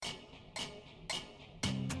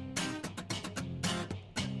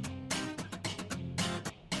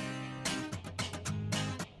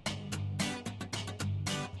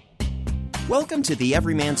Welcome to the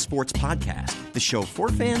Everyman Sports Podcast, the show for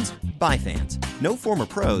fans, by fans. No former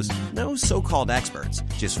pros, no so-called experts,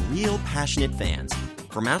 just real passionate fans.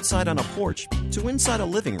 From outside on a porch to inside a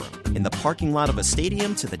living room, in the parking lot of a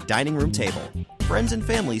stadium to the dining room table, friends and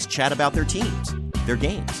families chat about their teams, their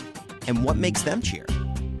games, and what makes them cheer.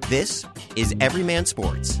 This is Everyman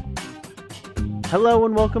Sports. Hello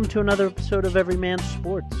and welcome to another episode of Everyman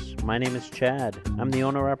Sports. My name is Chad. I'm the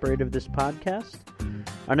owner-operator of this podcast.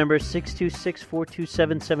 Our number is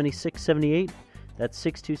 626-427-7678. That's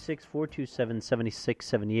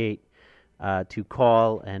 626-427-7678 to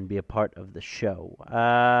call and be a part of the show.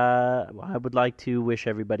 I would like to wish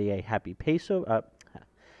everybody a happy Pesach,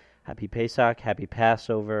 happy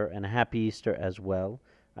Passover, and a happy Easter as well.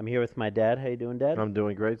 I'm here with my dad. How you doing, Dad? I'm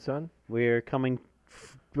doing great, son. We're coming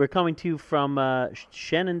to you from the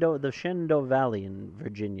Shenandoah Valley in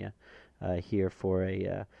Virginia, here for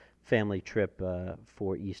a family trip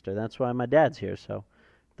for Easter. That's why my dad's here, so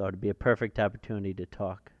thought it'd be a perfect opportunity to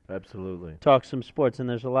talk. Absolutely. Talk some sports, and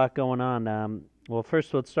there's a lot going on. Well,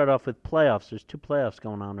 first let's start off with playoffs. There's two playoffs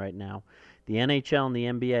going on right now, the NHL and the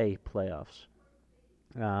NBA playoffs.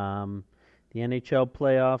 The NHL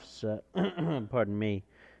playoffs, pardon me,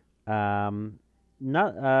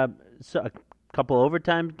 so a couple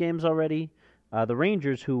overtime games already. The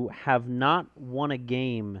Rangers, who have not won a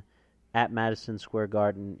game at Madison Square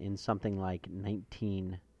Garden in something like 9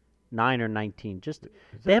 or 19.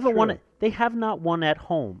 They haven't won it. They have not won at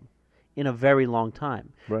home in a very long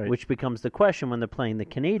time. Right. Which becomes the question when they're playing the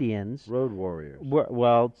Canadiens. Road Warriors.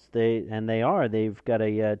 Well, they've got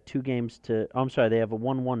a 2 games to. Oh, I'm sorry, they have a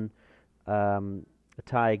 1-1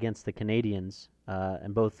 tie against the Canadiens,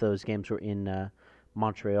 and both those games were in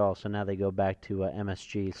Montreal. So now they go back to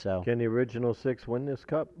MSG. So Can the original 6 win this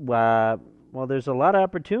cup? Well, there's a lot of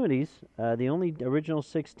opportunities. The only original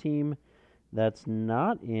 6 team that's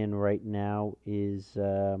not in right now is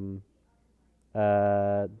the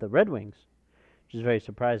Red Wings, which is very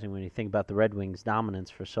surprising when you think about the Red Wings'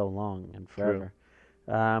 dominance for so long and forever.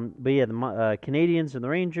 But yeah, the Canadiens and the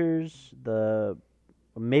Rangers, the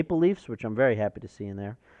Maple Leafs, which I'm very happy to see in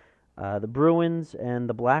there, the Bruins and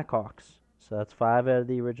the Blackhawks. So that's 5 out of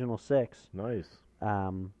the original 6. Nice.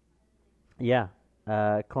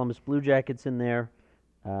 Columbus Blue Jackets in there,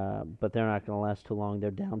 but they're not going to last too long.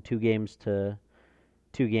 They're down 2 games to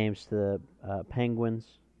the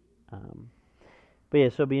Penguins. But yeah,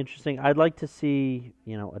 so it'll be interesting. I'd like to see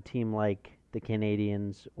a team like the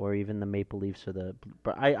Canadiens or even the Maple Leafs or the.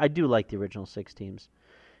 But I do like the original 6 teams,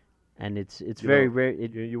 and it's very rare.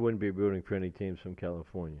 You wouldn't be rooting for any teams from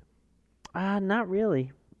California. Not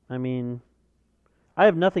really. I mean, I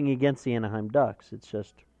have nothing against the Anaheim Ducks. It's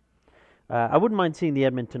just. I wouldn't mind seeing the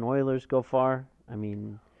Edmonton Oilers go far. I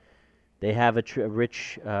mean, they have a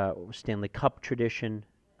rich Stanley Cup tradition.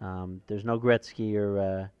 There's no Gretzky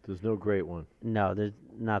or... There's no great one. No, there's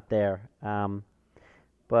not there.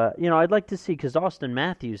 But, I'd like to see, because Austin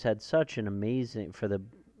Matthews had such an amazing... For the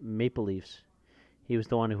Maple Leafs, he was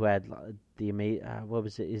the one who had what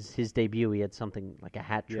was it? His debut, he had something like a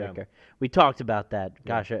hat trick. Yeah. We talked about that,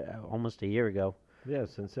 almost a year ago. Yeah,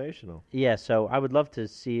 sensational. Yeah, so I would love to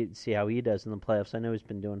see how he does in the playoffs. I know he's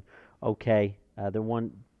been doing okay.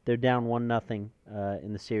 They're down 1-0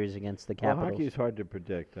 in the series against the Capitals. Well, hockey is hard to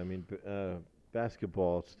predict. I mean,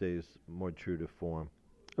 basketball stays more true to form.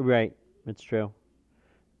 Right, it's true.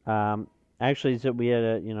 Actually, so we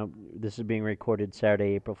had this is being recorded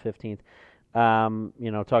Saturday, April 15th.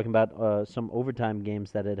 Talking about some overtime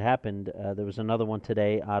games that had happened. There was another one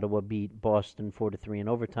today. Ottawa beat Boston 4-3 in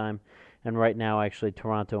overtime, and right now, actually,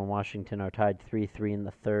 Toronto and Washington are tied 3-3 in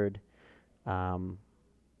the third.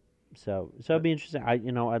 So it'd be interesting.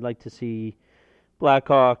 I'd like to see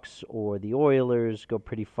Blackhawks or the Oilers go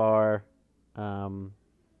pretty far. I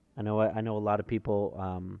know a lot of people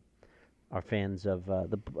are fans of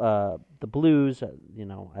the Blues.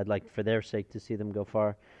 I'd like for their sake to see them go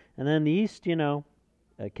far. And then the East,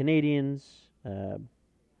 Canadiens,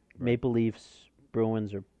 Maple Leafs,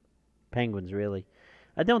 Bruins, or Penguins, really.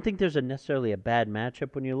 I don't think there's necessarily a bad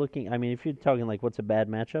matchup when you're looking. I mean, if you're talking like what's a bad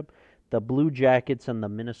matchup, the Blue Jackets and the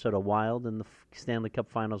Minnesota Wild in the Stanley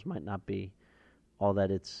Cup Finals might not be all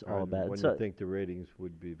that it's all about. When you think the ratings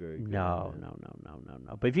would be very good. No.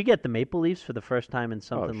 But if you get the Maple Leafs for the first time in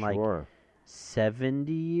something like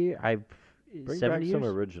 70 years, Bring 70 back years? some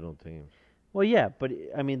original teams. Well, yeah, but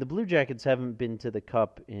I mean, the Blue Jackets haven't been to the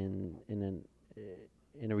Cup in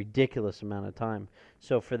a ridiculous amount of time.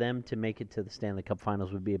 So for them to make it to the Stanley Cup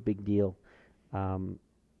Finals would be a big deal in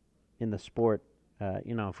the sport.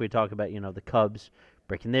 If we talk about the Cubs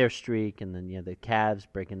breaking their streak, and then the Cavs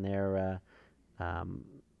breaking their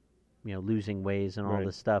losing ways and all Right.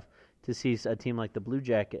 this stuff. to see a team like the Blue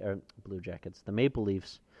Jackets, the Maple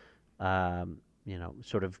Leafs,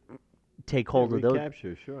 sort of take hold of those.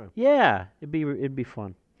 Recapture, sure. Yeah, it'd be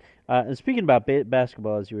fun. And speaking about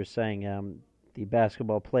basketball, as you were saying, the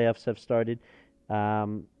basketball playoffs have started.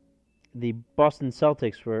 The Boston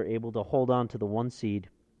Celtics were able to hold on to the 1 seed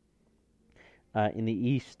in the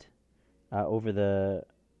East over the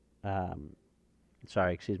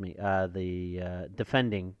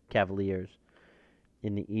defending Cavaliers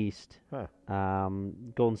in the East. Huh.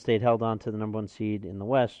 Golden State held on to the number 1 seed in the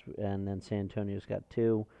West, and then San Antonio's got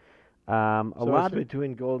 2. So it's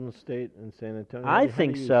between Golden State and San Antonio? I How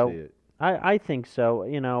think do you so. see it? I think so.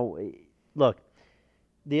 Look,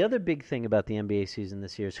 the other big thing about the NBA season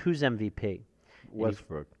this year is who's MVP.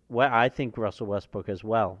 Westbrook. Well, I think Russell Westbrook as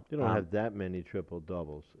well. You don't have that many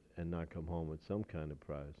triple-doubles and not come home with some kind of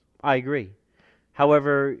prize. I agree.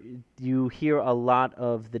 However, you hear a lot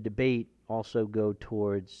of the debate also go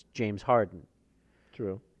towards James Harden.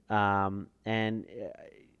 True. And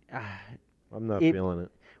I'm not feeling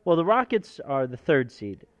it. Well, the Rockets are the 3rd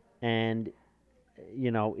seed, and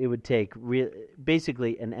it would take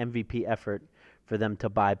basically an MVP effort for them to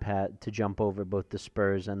jump over both the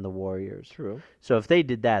Spurs and the Warriors. True. So if they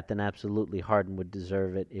did that, then absolutely Harden would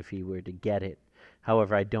deserve it if he were to get it.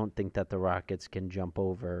 However, I don't think that the Rockets can jump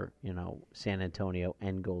over, San Antonio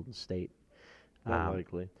and Golden State. Not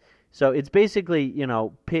likely. So it's basically,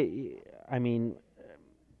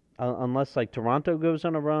 unless like Toronto goes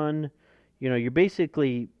on a run, you're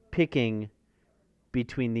basically picking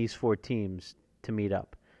between these 4 teams to meet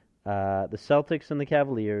up. The Celtics and the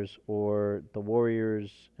Cavaliers, or the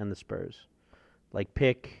Warriors and the Spurs. Like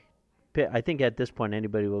pick. I think at this point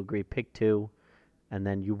anybody will agree, pick 2, and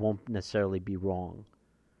then you won't necessarily be wrong.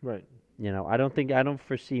 Right. I don't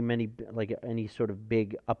foresee any sort of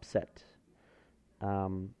big upset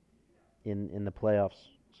in the playoffs.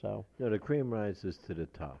 So No, the cream rises to the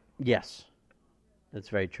top. yes, that's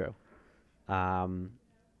very true.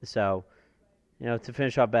 So, to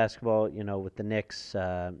finish off basketball, with the Knicks,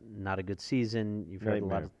 not a good season. You've heard a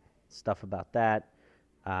lot of stuff about that.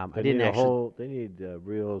 They need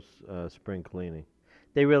real spring cleaning.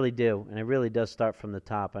 They really do, and it really does start from the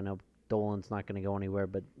top. I know Dolan's not going to go anywhere,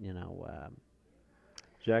 but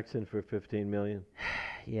Jackson for $15 million.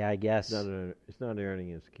 Yeah, I guess It's not earning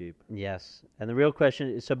his keep. Yes, and the real question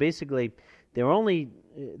is, so basically,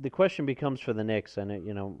 the question becomes for the Knicks, and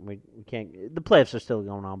we can't. The playoffs are still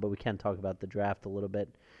going on, but we can talk about the draft a little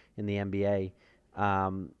bit in the NBA.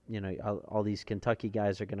 All these Kentucky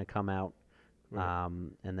guys are going to come out, Right.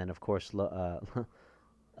 and then of course not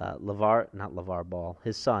LeVar Ball,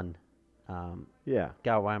 his son. Yeah.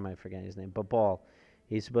 God, why am I forgetting his name? But Ball,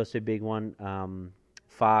 he's supposed to be a big one.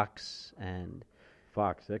 Fox and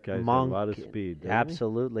Fox, that guy's Monk, a lot of speed. doesn't he?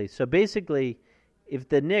 Absolutely. So basically, if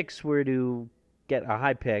the Knicks were to get a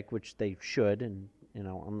high pick, which they should, and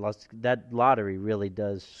unless that lottery really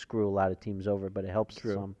does screw a lot of teams over, but it helps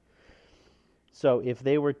True. some. So if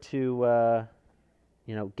they were to,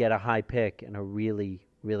 get a high pick and a really,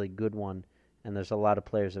 really good one, and there's a lot of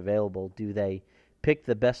players available, do they pick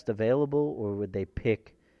the best available, or would they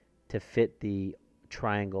pick to fit the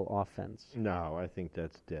triangle offense? No, I think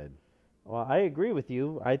that's dead. Well, I agree with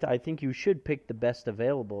you. I think you should pick the best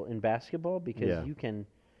available in basketball because you can,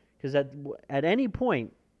 because at any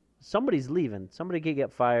point somebody's leaving. Somebody could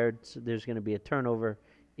get fired. So there's going to be a turnover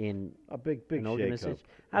in A big an organization.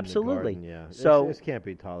 shakeup. Absolutely. In the Garden, yeah. So this can't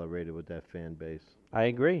be tolerated with that fan base. I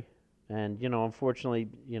agree, and unfortunately,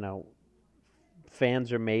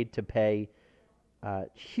 fans are made to pay a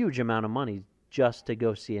huge amount of money just to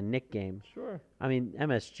go see a Knick game. Sure. I mean,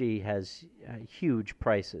 MSG has huge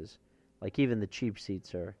prices. Like even the cheap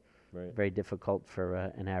seats are Right. very difficult for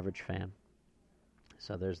an average fan.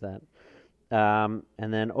 So there's that.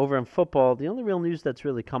 And then over in football, the only real news that's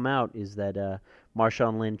really come out is that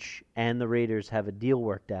Marshawn Lynch and the Raiders have a deal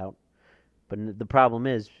worked out. But the problem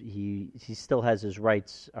is he still has his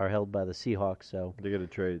rights are held by the Seahawks. So They're going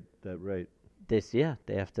to trade that rate. they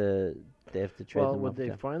have to trade Well, them would up they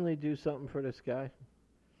to- finally do something for this guy?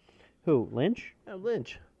 Who, Lynch?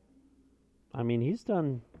 Lynch. I mean, he's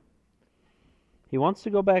done. He wants to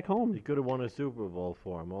go back They home. could have won a Super Bowl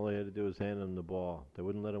for him. All they had to do was hand him the ball. They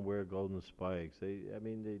wouldn't let him wear golden spikes. They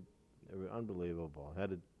were unbelievable.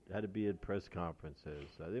 Had to be at press conferences.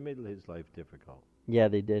 They made his life difficult. Yeah,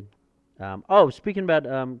 they did. Speaking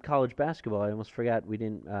about college basketball, I almost forgot I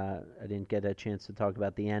didn't get a chance to talk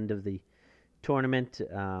about the end of the tournament,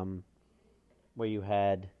 where you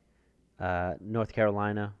had North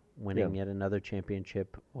Carolina winning yet another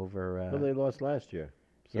championship over. Well, they lost last year.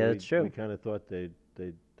 So Yeah, that's true. We kind of thought they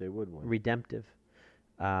would win. Redemptive.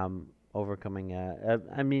 overcoming.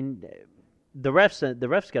 I mean, the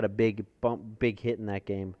refs got a big hit in that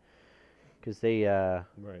game because they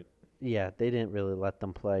Right. yeah, they didn't really let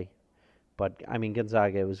them play. But I mean,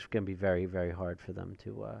 Gonzaga, it was going to be very, very hard for them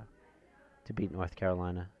to beat North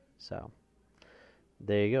Carolina. So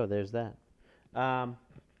there you go. There's that.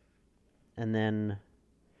 And then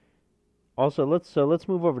also let's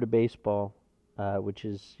move over to baseball, which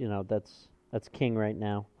is that's king right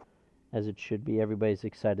now, as it should be. Everybody's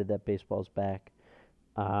excited that baseball's back.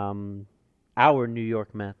 Our New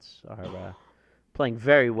York Mets are playing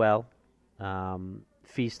very well,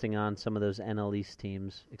 feasting on some of those NL East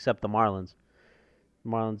teams, except the Marlins.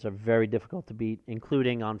 Marlins are very difficult to beat,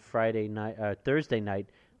 including on Thursday night,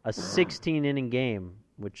 a 16-inning game,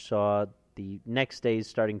 which saw the next day's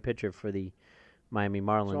starting pitcher for the Miami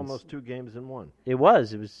Marlins. It's almost 2 games in one. It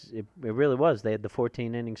was. It really was. They had the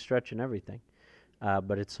 14-inning stretch and everything.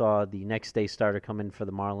 But it saw the next day starter come in for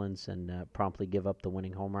the Marlins and promptly give up the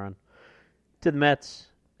winning home run to the Mets.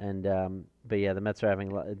 And but yeah, the Mets are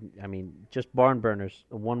having, just barn burners,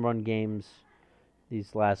 1-run games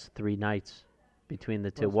these last 3 nights between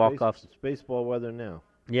the two walk-offs. It's baseball weather now.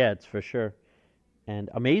 Yeah, it's for sure. And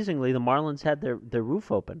amazingly, the Marlins had their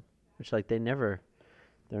roof open, which they're never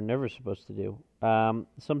supposed to do.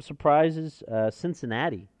 Some surprises: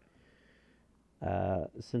 Cincinnati.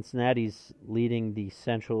 Cincinnati's leading the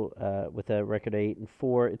Central with a record of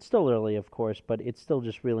 8-4. It's still early, of course, but it's still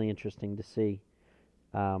just really interesting to see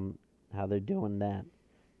how they're doing that.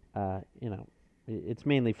 It's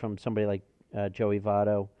mainly from somebody like Joey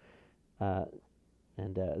Votto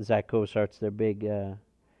and Zach Cozart's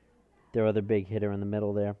their other big hitter in the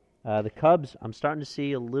middle there. The Cubs, I'm starting to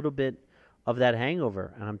see a little bit of that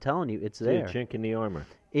hangover, and I'm telling you, it's there. It's a chink in the armor.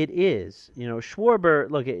 It is. Schwarber,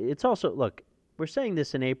 look, we're saying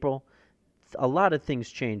this in April. A lot of things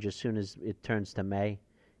change as soon as it turns to May,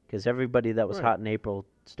 because everybody that was hot in April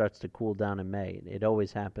starts to cool down in May. It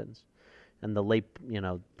always happens. And the late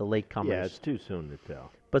comers. Yeah, it's too soon to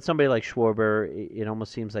tell. But somebody like Schwarber, it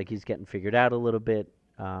almost seems like he's getting figured out a little bit.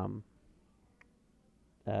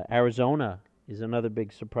 Arizona is another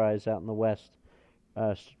big surprise out in the West.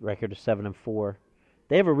 Record of 7-4.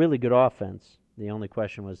 They have a really good offense. The only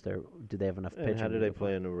question was do they have enough pitching? How do they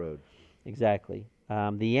play on the road? Exactly.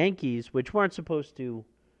 The Yankees, which weren't supposed to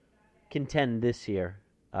contend this year,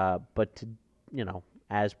 but to,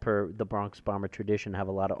 as per the Bronx Bomber tradition, have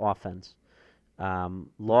a lot of offense.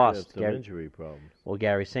 Lost some injury problems. Well,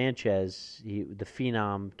 Gary Sanchez, the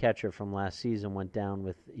phenom catcher from last season, went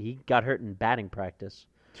down he got hurt in batting practice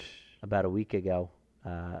about a week ago.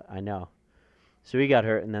 I know. So he got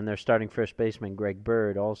hurt, and then their starting first baseman, Greg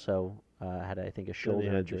Bird, also had, I think, a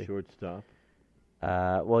shoulder injury. The shortstop.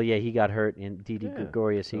 He got hurt in Didi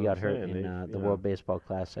Gregorius. He got hurt in the World Baseball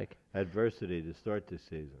Classic. Adversity to start this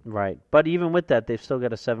season. Right. But even with that, they've still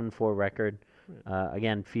got a 7-4 record.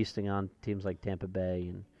 Again, feasting on teams like Tampa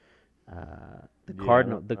Bay and the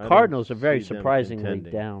Cardinals. The Cardinals are very surprisingly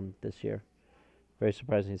down this year. Very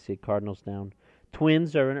surprising to see Cardinals down.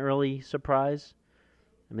 Twins are an early surprise.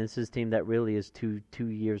 I mean, this is a team that really is two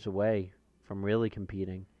years away from really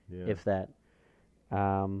competing, if that.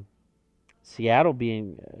 Seattle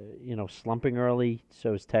being, slumping early,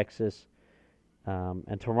 so is Texas.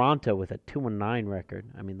 And Toronto with a 2-9 record.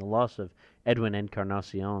 I mean, the loss of Edwin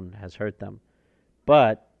Encarnacion has hurt them.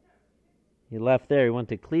 But he left there. He went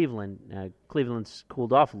to Cleveland. Cleveland's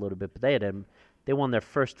cooled off a little bit, but they won their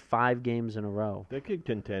first 5 games in a row. They could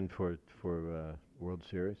contend for World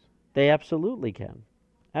Series. They absolutely can.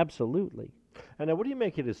 Absolutely. And now, what do you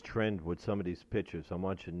make of this trend with some of these pitchers? I'm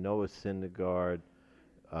watching Noah Syndergaard,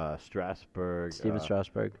 Strasburg, Steven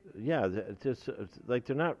Strasburg. Yeah, just like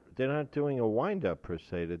they're not doing a wind-up per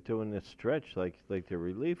se. They're doing this stretch like they're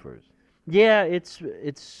relievers. Yeah, it's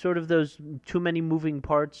sort of those too many moving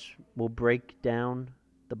parts will break down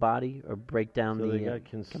the body or break down so the. So they got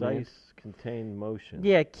concise, contained motion.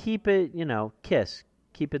 Yeah, keep it. KISS.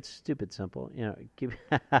 Keep it stupid simple. Keep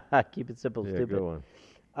keep it simple, stupid. Good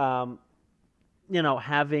one.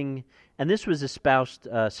 Having, and this was espoused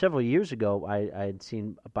several years ago. I had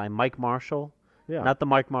seen by Mike Marshall. Yeah. Not the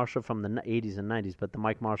Mike Marshall from the 80s and 90s, but the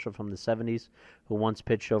Mike Marshall from the 70s, who once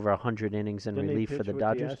pitched over 100 innings in relief for the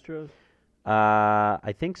Dodgers. The Astros?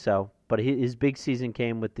 I think so, but his big season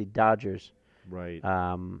came with the Dodgers. Right.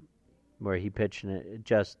 Where he pitched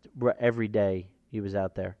just every day he was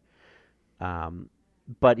out there.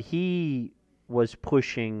 But he was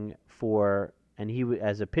pushing for, and he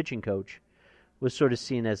as a pitching coach was sort of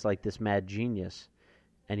seen as like this mad genius,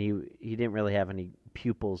 and he didn't really have any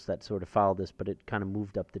pupils that sort of followed this, but it kind of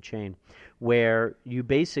moved up the chain, where you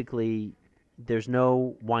basically there's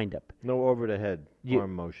no windup, no over the head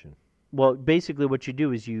arm motion. Well, basically what you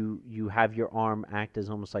do is you have your arm act as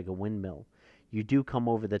almost like a windmill. You do come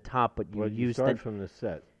over the top, but you use start from the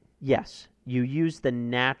set. Yes, you use the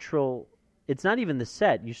natural. It's not even the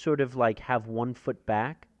set. You sort of like have 1 foot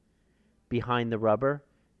back behind the rubber,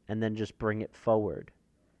 and then just bring it forward,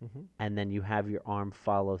 and then you have your arm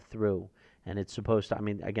follow through. And it's supposed to. I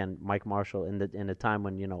mean, again, Mike Marshall in a time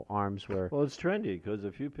when arms were. Well, it's trendy because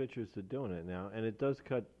a few pitchers are doing it now, and it does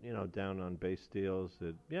cut down on base steals.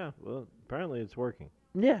 Well, apparently it's working.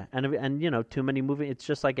 Yeah, and too many moving. It's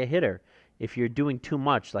just like a hitter. If you're doing too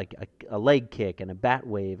much, like a leg kick and a bat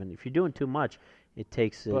wave, and if you're doing too much, it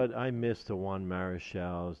takes. But I miss the Juan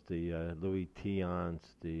Marichals, the Louis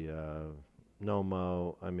Tiants, the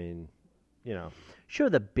Nomo. I mean, Sure,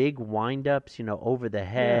 the big wind-ups, over the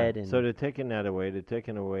head. Yeah. And So they're taking that away. They're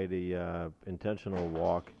taking away the intentional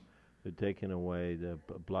walk. They're taking away the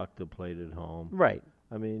block the plate at home. Right.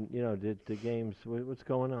 I mean, the games. What's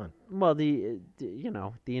going on? Well, the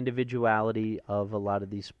individuality of a lot of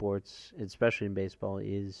these sports, especially in baseball,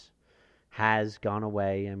 has gone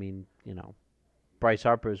away. I mean, Bryce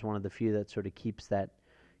Harper is one of the few that sort of keeps that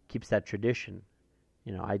tradition.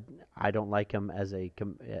 I don't like him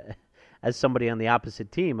as somebody on the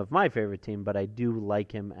opposite team of my favorite team, but I do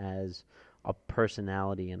like him as a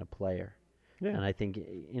personality and a player. Yeah. And I think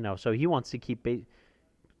so he wants to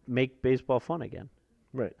make baseball fun again.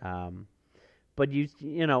 Right. But you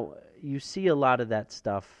see a lot of that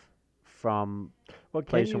stuff from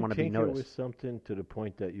players who want to be Can you tinker noticed. with something to the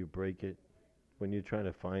point that you break it when you're trying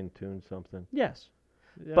to fine-tune something? Yes.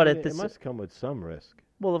 Yeah, But it must come with some risk.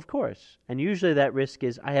 Well, of course. And usually that risk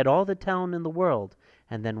is I had all the talent in the world,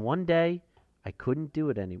 and then one day I couldn't do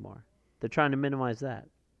it anymore. They're trying to minimize that.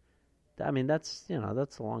 I mean, that's the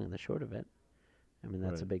long and the short of it. I mean,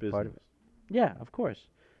 that's a big part of it. Yeah, of course.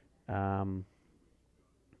 So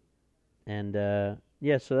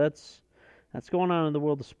that's going on in the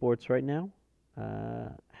world of sports right now.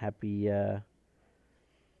 Happy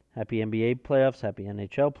NBA playoffs, happy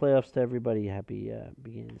NHL playoffs to everybody. Happy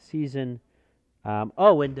beginning of the season.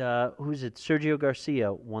 Who's it? Sergio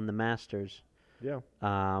Garcia won the Masters. Yeah.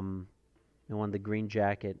 He won the green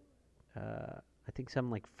jacket. I think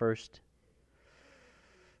something like first.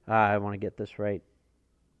 I want to get this right.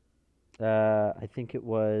 I think it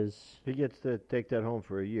was. He gets to take that home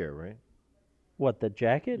for a year, right? What, the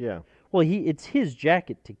jacket? Yeah. Well, it's his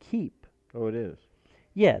jacket to keep. Oh, it is.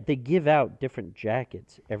 Yeah, they give out different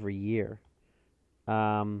jackets every year.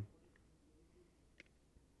 What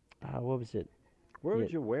was it? Where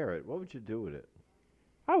would you wear it? What would you do with it?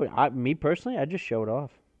 Me personally, I'd just show it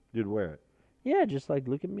off. You'd wear it. Yeah, just like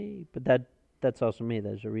look at me. But that's also me.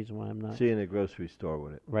 There's a reason why I'm not. See you in the grocery store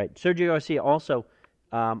with it. Right. Sergio Garcia also.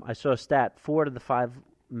 I saw a stat: 4 of the 5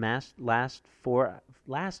 last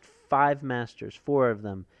 5 Masters, 4 of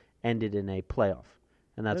them ended in a playoff,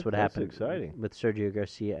 and that's what happened. That's exciting. With Sergio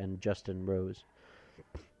Garcia and Justin Rose.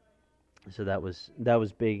 So that was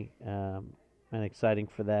big and exciting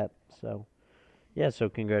for that. So, yeah. So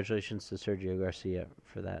congratulations to Sergio Garcia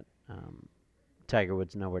for that. Tiger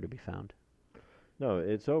Woods nowhere to be found. No,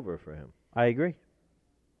 it's over for him. I agree.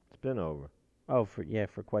 It's been over. Oh, for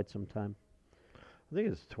quite some time. I think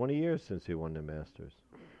it's 20 years since he won the Masters.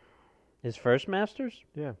 His first Masters?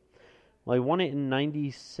 Yeah. Well, he won it in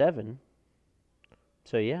 '97.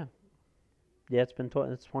 So yeah, it's been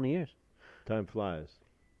it's 20 years. Time flies.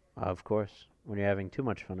 Of course, when you're having too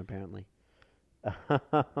much fun, apparently.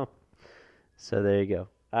 So there you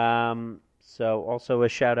go. So also a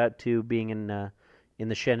shout out to being in the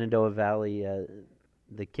Shenandoah Valley.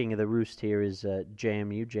 The king of the roost here is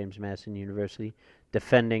JMU, James Madison University,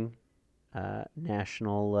 defending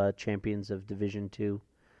national champions of Division II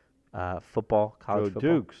football, college football.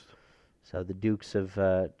 Dukes. So the Dukes of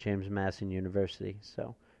James Madison University.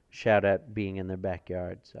 So shout out being in their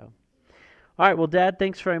backyard. So, all right. Well, Dad,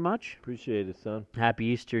 thanks very much. Appreciate it, son. Happy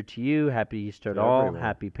Easter to you. Happy Easter to To all. everyone.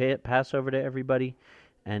 Happy Passover to everybody.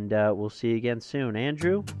 And we'll see you again soon.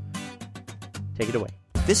 Andrew, take it away.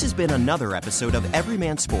 This has been another episode of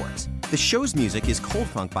Everyman Sports. The show's music is Cold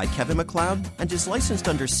Funk by Kevin MacLeod and is licensed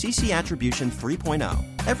under CC Attribution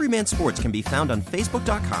 3.0. Everyman Sports can be found on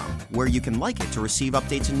Facebook.com, where you can like it to receive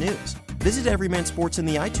updates and news. Visit Everyman Sports in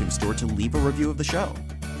the iTunes Store to leave a review of the show.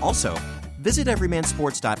 Also, visit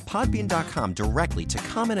everymansports.podbean.com directly to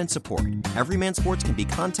comment and support. Everyman Sports can be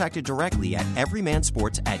contacted directly at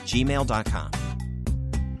everymansports@gmail.com.